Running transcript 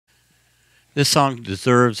This song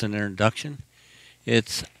deserves an introduction.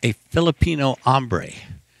 It's a Filipino Hombre,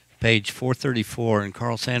 page 434 in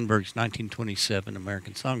Carl Sandburg's 1927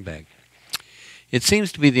 American Songbag. It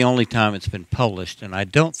seems to be the only time it's been published, and I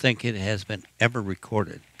don't think it has been ever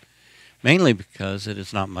recorded, mainly because it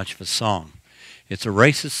is not much of a song. It's a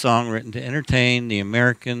racist song written to entertain the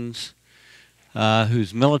Americans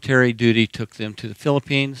whose military duty took them to the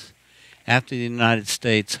Philippines after the United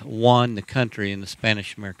States won the country in the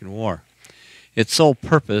Spanish-American War. Its sole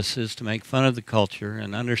purpose is to make fun of the culture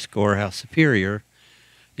and underscore how superior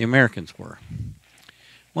the Americans were.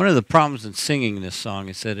 One of the problems in singing this song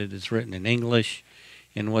is that it is written in English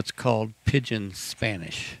in what's called pidgin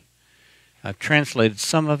Spanish. I've translated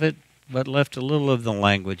some of it, but left a little of the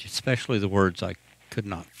language, especially the words I could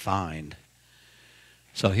not find.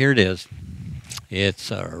 So here it is. It's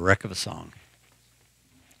a wreck of a song.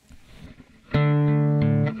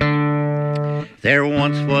 There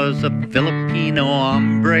once was a Filipino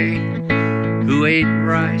hombre who ate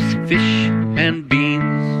rice, fish, and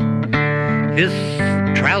beans. His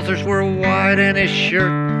trousers were wide and his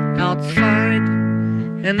shirt outside,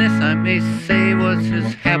 and this I may say was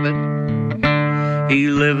his habit. He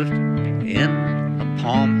lived in a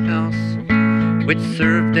palm house which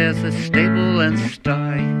served as a stable and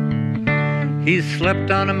sty. He slept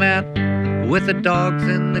on a mat with the dogs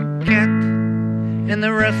and the cat and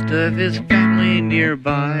the rest of his family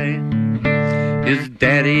nearby. His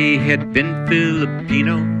daddy had been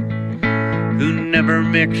Filipino, who never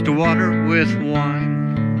mixed water with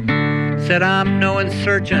wine. Said, I'm no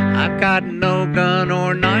insurgent, I've got no gun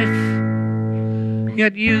or knife,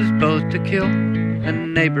 yet used both to kill a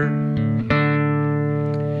neighbor.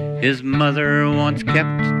 His mother once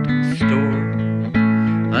kept store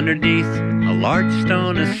underneath a large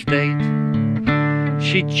stone estate.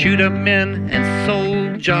 She chewed up men and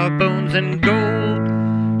sold jawbones and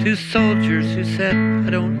gold to soldiers who said, I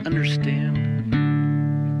don't understand.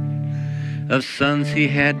 Of sons he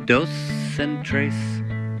had Dos and Trace,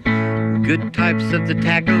 good types of the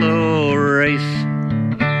Tagalog race.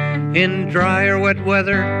 In dry or wet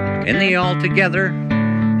weather, in the altogether,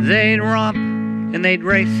 they'd romp and they'd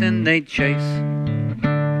race and they'd chase.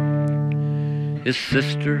 His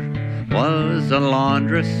sister was a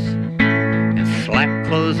laundress and slapped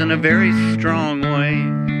clothes in a very strong way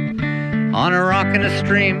on a rock in a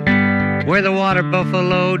stream where the water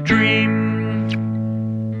buffalo dreamed.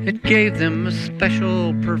 It gave them a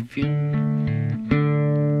special perfume.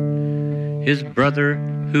 His brother,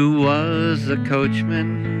 who was a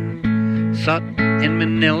coachman, sought in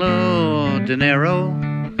Manila dinero.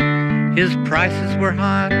 His prices were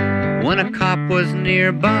high when a cop was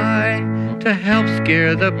nearby to help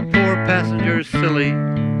scare the poor passengers silly.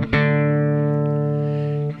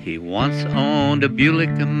 He once owned a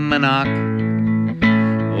Buick Monarch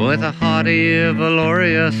with a haughty,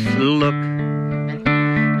 valorous look,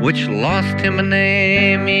 which lost him a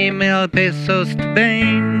name, $1,000,000 pesos to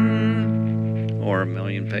Bain, or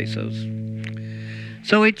 $1,000,000 pesos.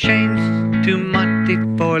 So he changed to Monte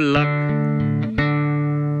for luck.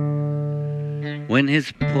 When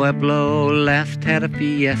his pueblo last had a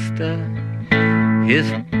fiesta, his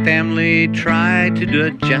family tried to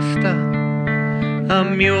digest a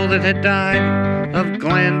mule that had died of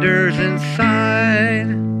glanders inside.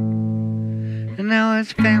 And now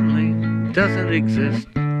his family doesn't exist.